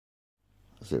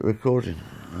Is it recording?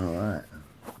 Alright.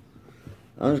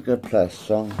 I'm just going to play a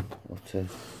song or two.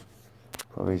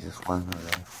 Probably just one of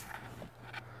those.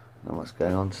 I don't know what's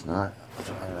going on tonight. I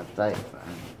don't have a date.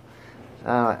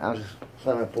 Alright, I'll just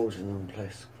play my balls in one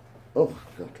place. Oh,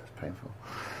 God, that's painful.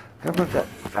 Can I put that?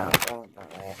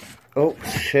 Oh,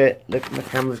 shit. Look, my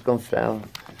camera's gone down.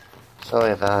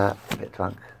 Sorry about that. A bit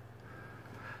drunk.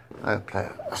 I'll play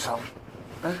a song.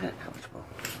 Let's get comfortable.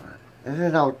 Right. This is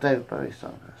an old David Bowie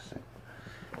song, I think.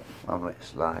 One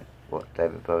which like what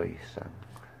David Bowie sang.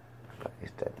 But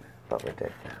he's dead. But we're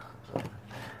dead now. So.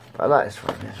 But I like this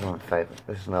one. This is one of my favourites.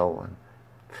 This is an old one.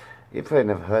 You've probably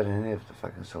never heard any of the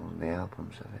fucking songs on the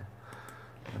albums, have you?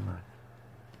 Never mind.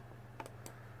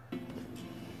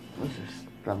 What's this?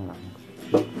 Drum lungs.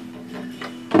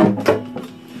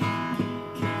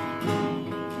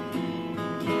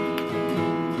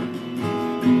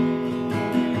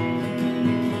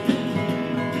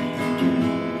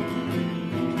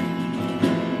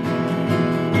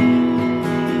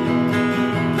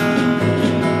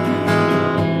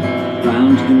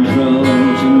 Ground control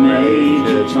to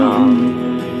Major Tom.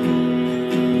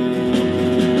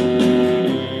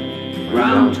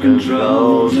 Ground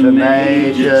control to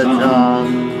Major Tom.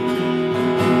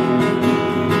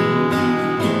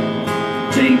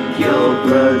 Take your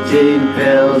protein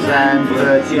pills and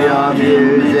put your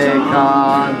music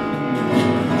on.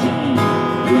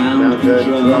 Ground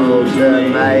control to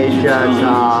Major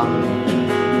Tom.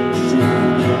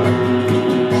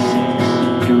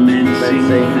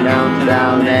 Commencing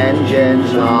countdown,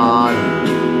 engines on.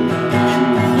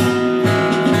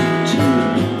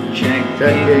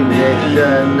 Check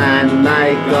ignition and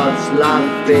may God's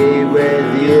love be with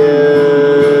you.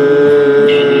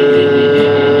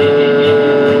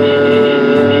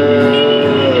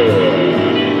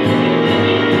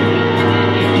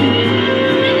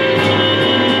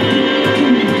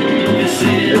 This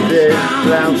is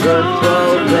ground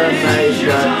control to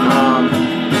Major Tom.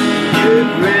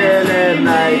 You've really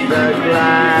made the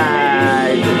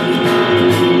grade.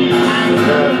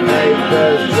 The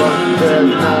papers want to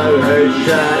know whose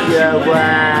shirt you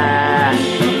wear.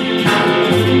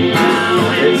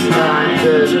 It's time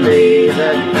to be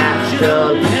the capital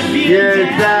you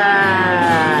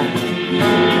dare.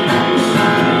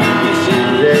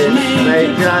 This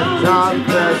Major Tom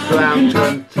for ground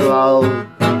control.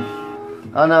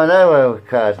 Oh no, no,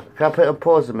 can I put a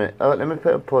pause a minute? Oh, let me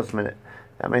put a pause a minute.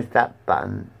 That means that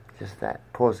button, just that.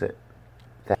 Pause it.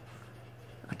 There.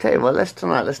 I'll tell you what, let's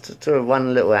just do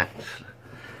one little act.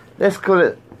 Let's call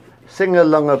it Sing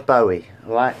Along a Bowie,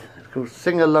 alright? It's called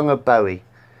Sing Along a Bowie.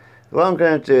 What I'm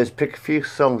going to do is pick a few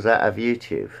songs out of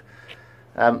YouTube.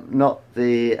 Not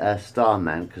the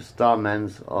Starman, because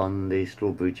Starman's on the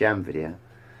Strawberry Jam video.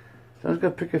 So I'm just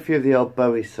going to pick a few of the old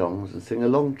Bowie songs and sing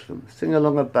along to them. Sing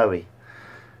Along a Bowie.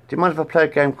 Do you mind if I play a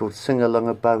game called Sing Along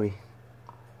a Bowie?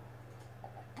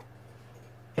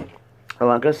 Oh,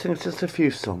 I'm going to sing just a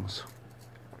few songs.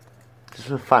 Just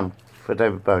for fun, for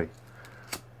David Bowie.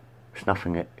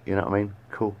 Snuffing it, you know what I mean?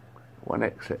 Cool. One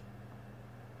exit.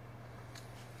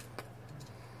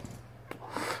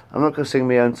 I'm not going to sing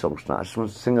my own songs tonight. I just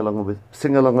want to sing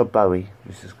along a Bowie.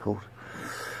 This is called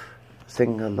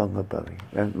Sing Along a Bowie.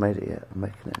 We haven't made it yet. I'm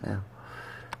making it now.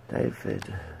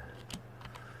 David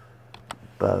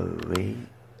Bowie.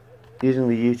 Using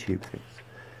the YouTube things.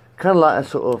 Kind of like a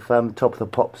sort of Top of the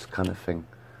Pops kind of thing.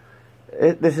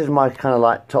 This is my kind of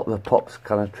like Top of the Pops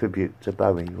kind of tribute to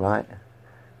Bowie, right?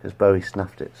 Because Bowie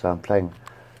snuffed it, so I'm playing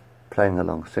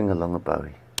along, sing along a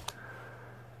Bowie.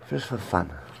 Just for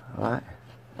fun, alright?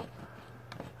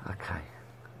 Okay.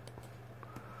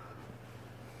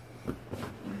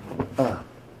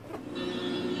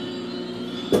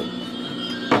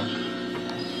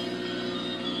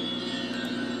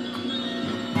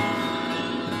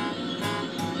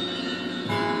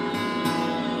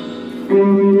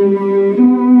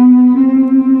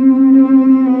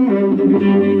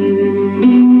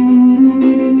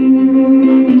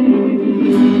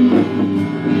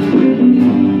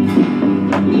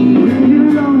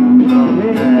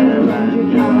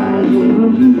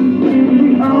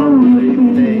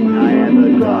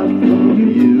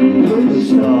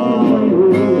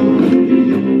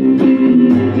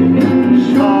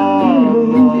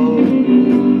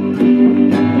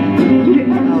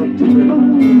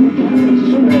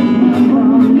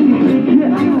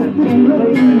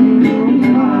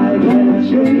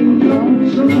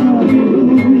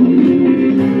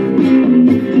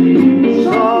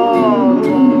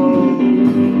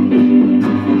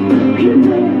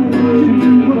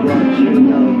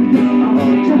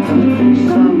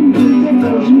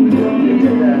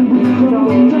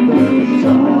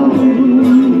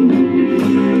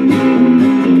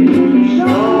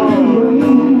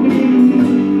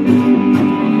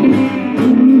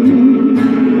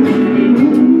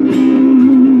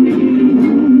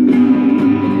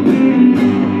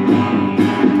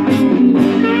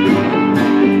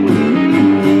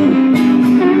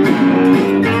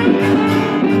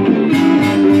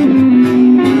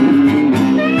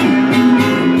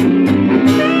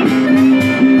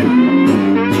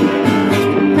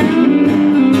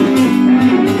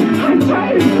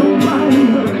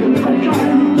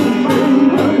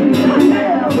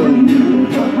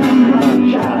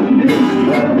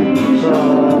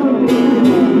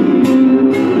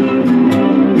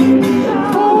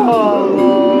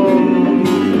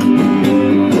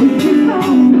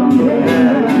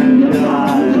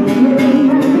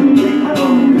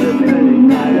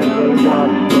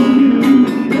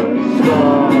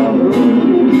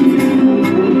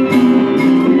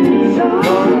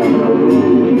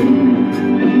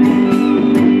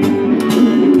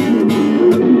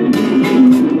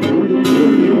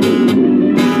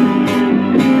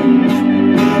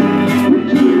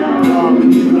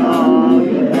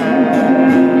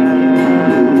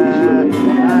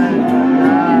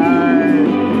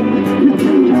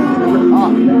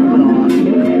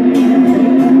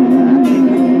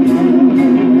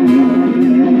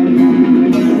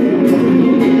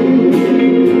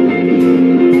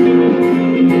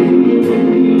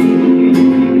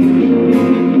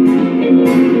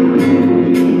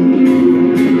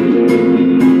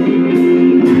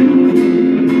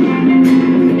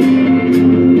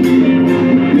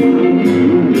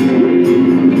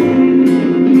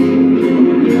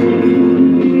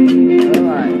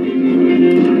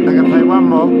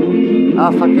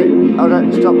 Oh, fuck it. Oh,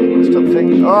 no, stop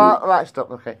thing. Oh, right,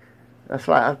 stop, okay. That's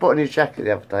right, I bought a new jacket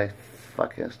the other day.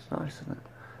 Fuck it, it's nice, isn't it?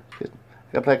 It's good.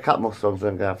 I'm going to play a couple more songs, then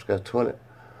I'm going to have to go to the toilet.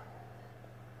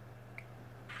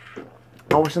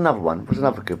 Oh, what's another one? What's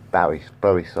another good Bowie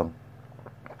song?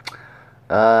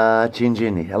 Gin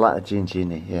Ginny. I like the Gin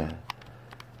Ginny, yeah.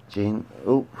 Gin.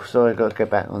 Oh, sorry, I've got to go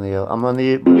back on the... I'm on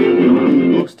the...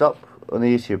 Oh, stop. On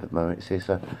the YouTube at the moment, see,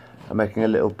 so... I'm making a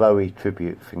little Bowie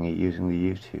tribute thingy using the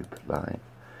YouTube, right?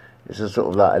 It's a sort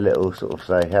of like a little sort of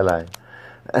say hello.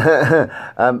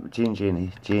 Gin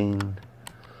Ginny, Gin.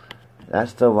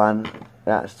 That's the one.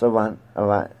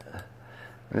 Alright.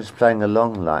 I'm just playing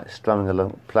along, like strumming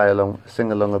along, play along,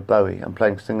 sing along with Bowie. I'm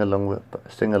playing sing along with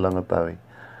Bowie.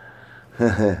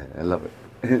 I love it.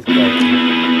 It's great.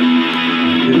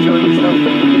 You enjoying yourself?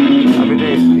 I've been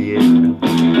doing this for years.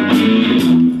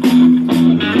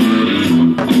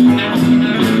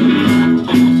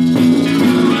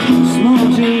 Small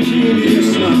Gin Ginny,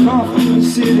 snuck off in the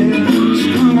city,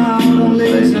 strung out on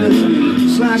lasers,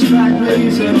 slash back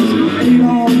lasers, ate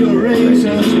all your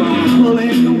razors while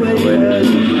pulling the waiters,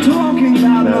 talking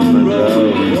about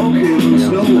Monroe, walking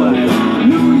Snow White,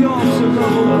 New York's a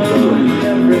rover,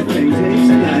 everything takes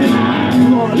a night,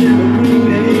 poor little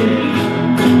Greenie.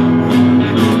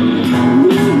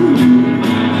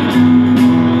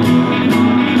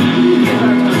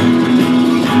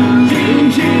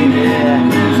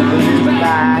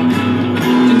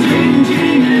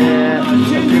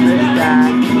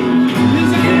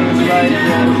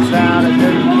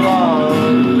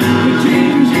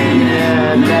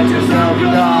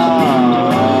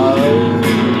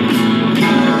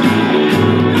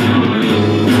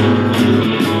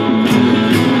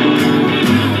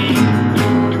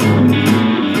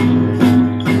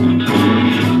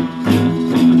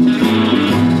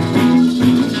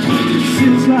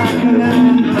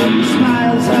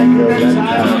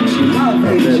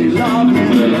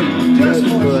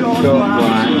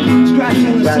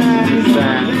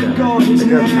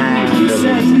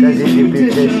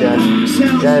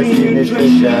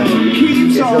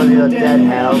 It's on your dead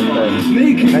health and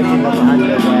making up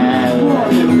underwear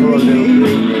and poor little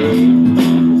Greenie.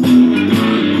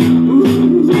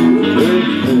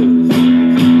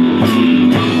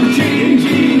 Gin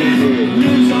Ginny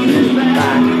lives on his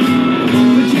back.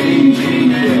 Gin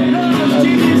Ginny loves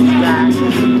his back.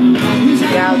 He's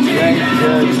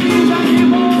outrageous.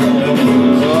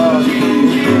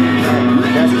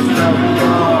 That's a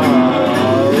self-love.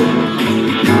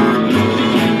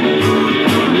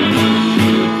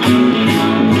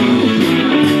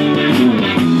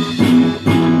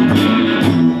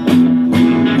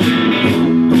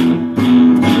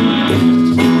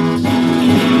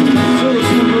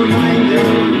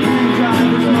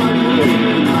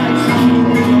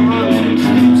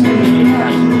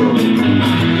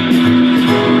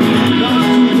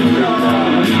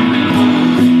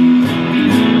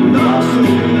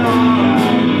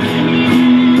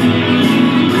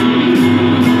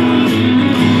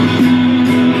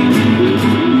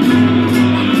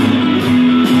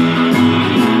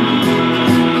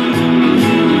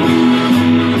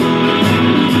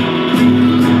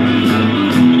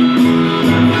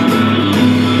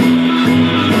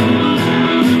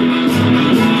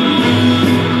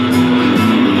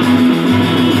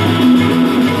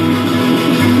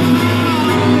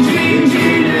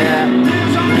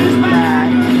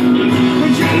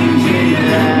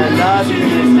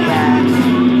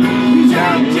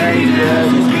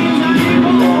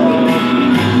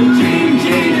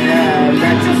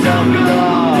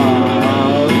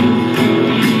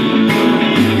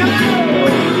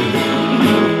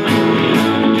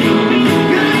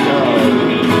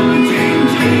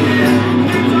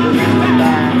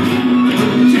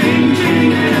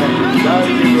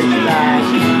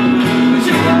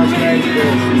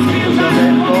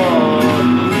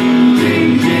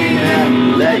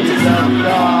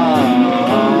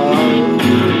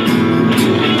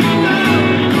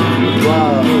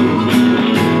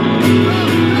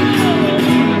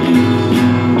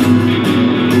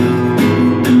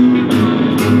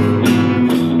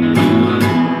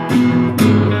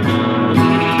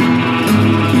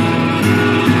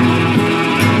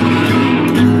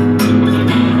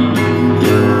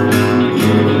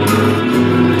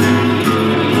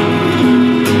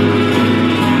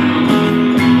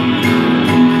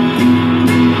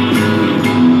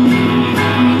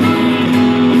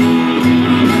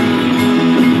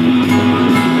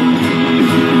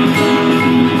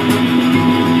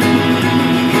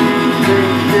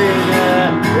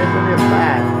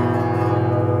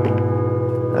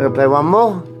 I'm going to play one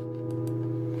more.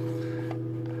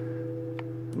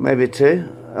 Maybe two.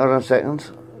 Hold on a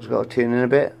second. Just got to tune in a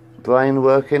bit. Brain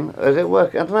working. Is it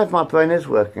working? I don't know if my brain is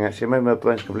working actually. Maybe my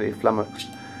brain's completely flummoxed.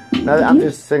 No, I'm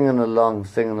just singing along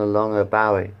a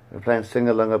Bowie. We're playing Sing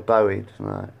Along a Bowie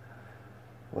tonight.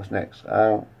 What's next?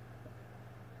 Blue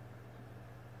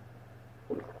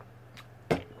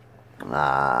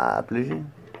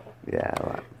Jean? Yeah,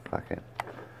 right. Fuck it.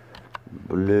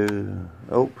 Blue.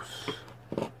 Oops.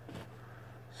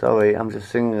 Sorry, I'm just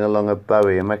singing along a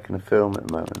Bowie. I'm making a film at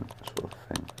the moment, sort of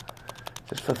thing.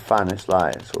 Just for fun. It's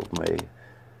like sort of me.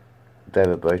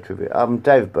 David Bowie tribute.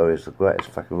 David Bowie is the greatest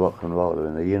fucking rock and roller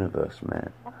in the universe,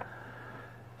 man.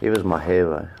 He was my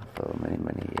hero for many,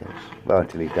 many years. Well,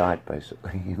 until he died,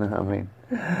 basically. You know what I mean?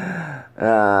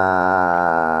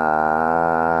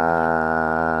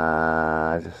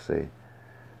 Just see.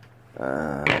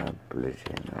 Blue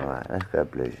Jean. Alright, let's go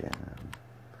Blue Jean.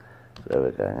 So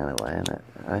we're going anyway, isn't it?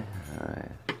 Right?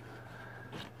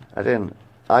 I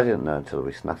didn't know until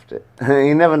we snuffed it.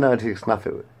 You never know until you snuff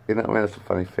it. You know what I mean? That's a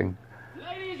funny thing.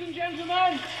 Ladies and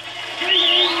gentlemen,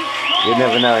 you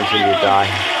never know until you die.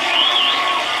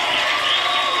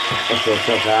 That's what I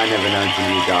say. I never know until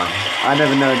you die. I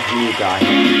never know until you die.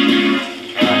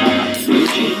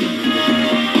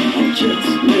 just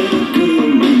let her go,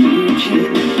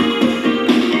 Eugene.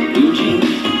 Eugene,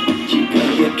 she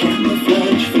got your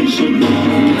camouflage face on.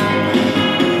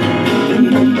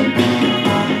 Remember,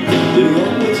 they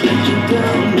always let you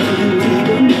down when you need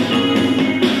them.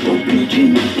 Oh,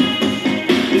 Eugene,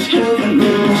 this heaven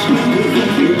knows we could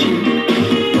have Eugene.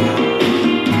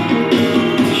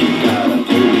 She got a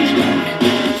police back.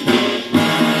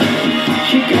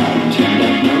 She got a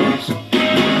tender nose.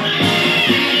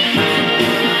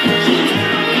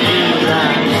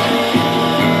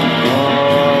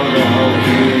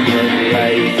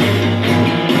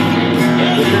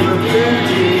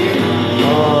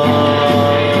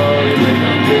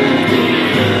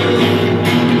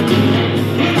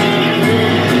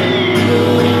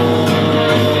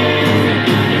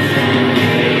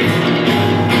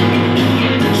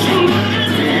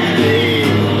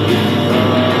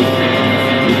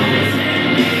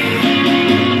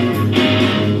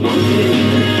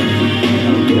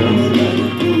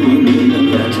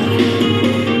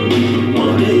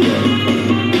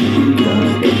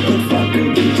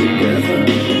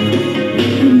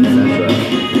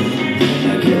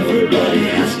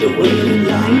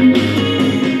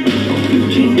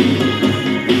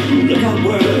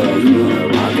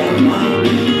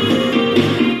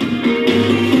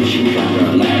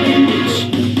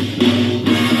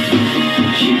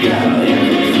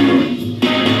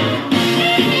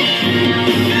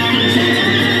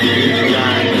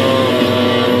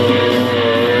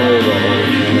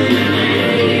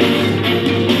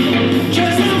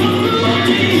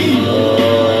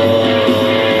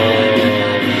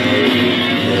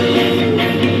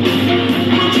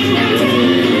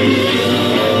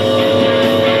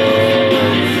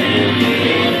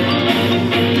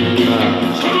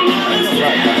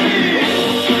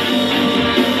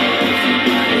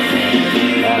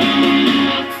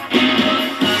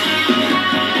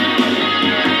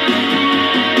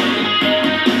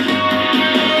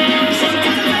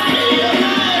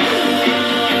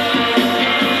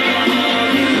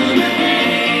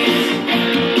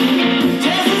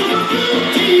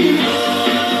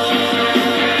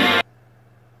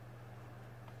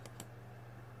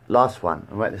 Last one.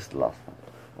 Right, this is the last one.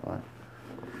 Alright.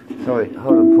 Sorry,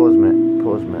 hold on, pause a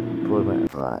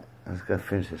minute. Right, let's go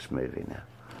finish this movie now.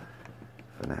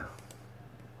 For now.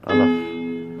 I love.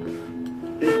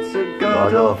 It's a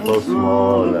god-awful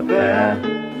small affair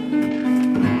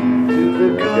to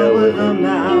the girl with the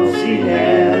mousy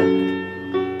hair,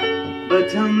 but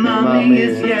her mummy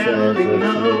is yelling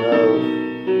no,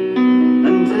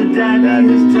 and her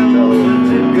daddy has told her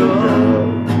to go.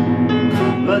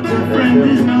 But her friend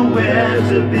is nowhere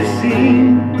to be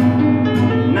seen.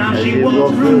 Now she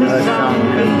walks from the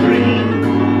sunken dream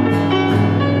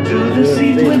to the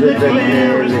seat with the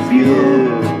clearest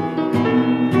view,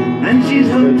 and she's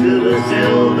hooked to the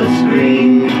silver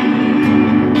screen.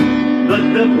 But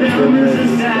the film is a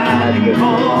sad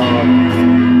before,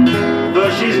 for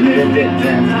she's lived it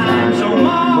 10 times or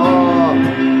more.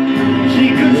 She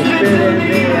could spit in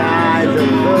the eyes of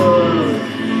fools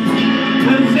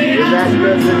and say Let's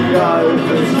go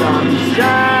for some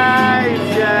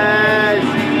changes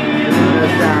in the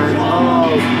sound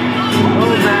of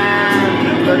oh man,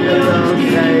 look at those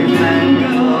cavemen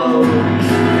go.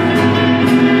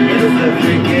 It's the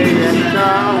freaking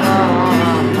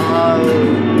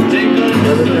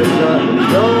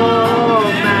oh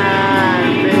man,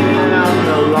 thinking of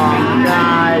the wrong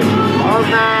guy. Oh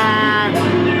man,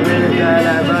 we could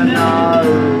ever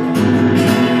know.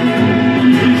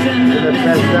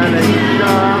 best-selling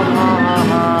show,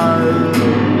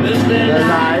 the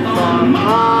life on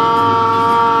Mars.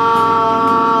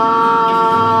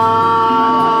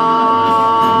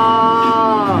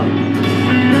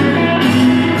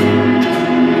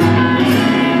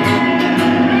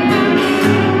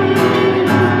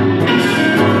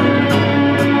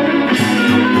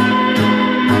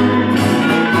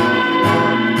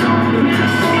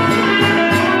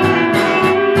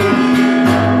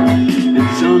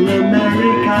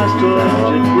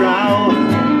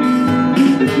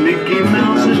 Mickey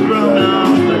Mouse has grown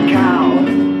up a cow.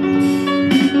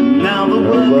 Now the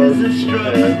workers are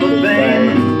struck for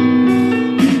fame,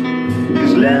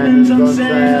 'cause Lennon's on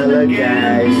sale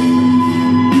again.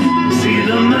 See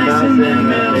the mice in their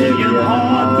million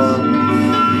hordes,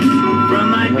 from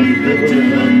Ibiza to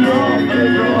the Norfolk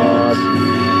Broads.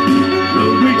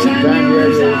 Rule Britannia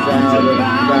is out of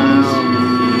bounds,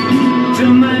 to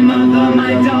my mother,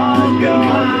 my dog and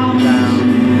clowns.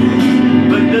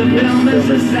 But the film is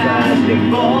a sad thing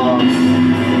for,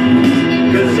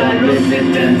 'cause I wrote it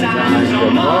 10 times or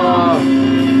more.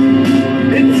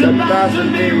 It's about to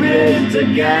be writ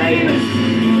again,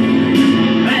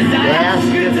 as I ask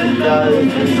you to love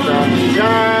the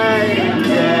sunshine,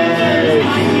 yes,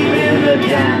 in the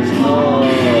dance hall.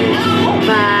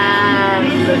 Man,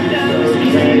 let those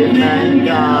cavemen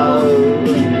go.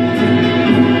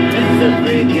 It's the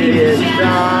freakiest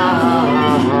show.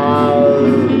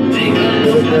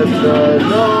 Look at the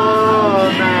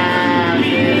doorman,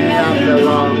 beating up the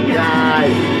wrong guy.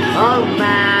 Oh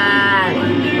man,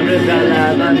 if I'll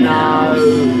ever know.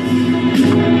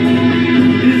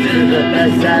 This is the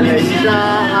best-selling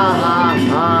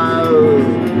show.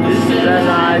 This is the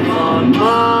life on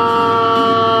Mars.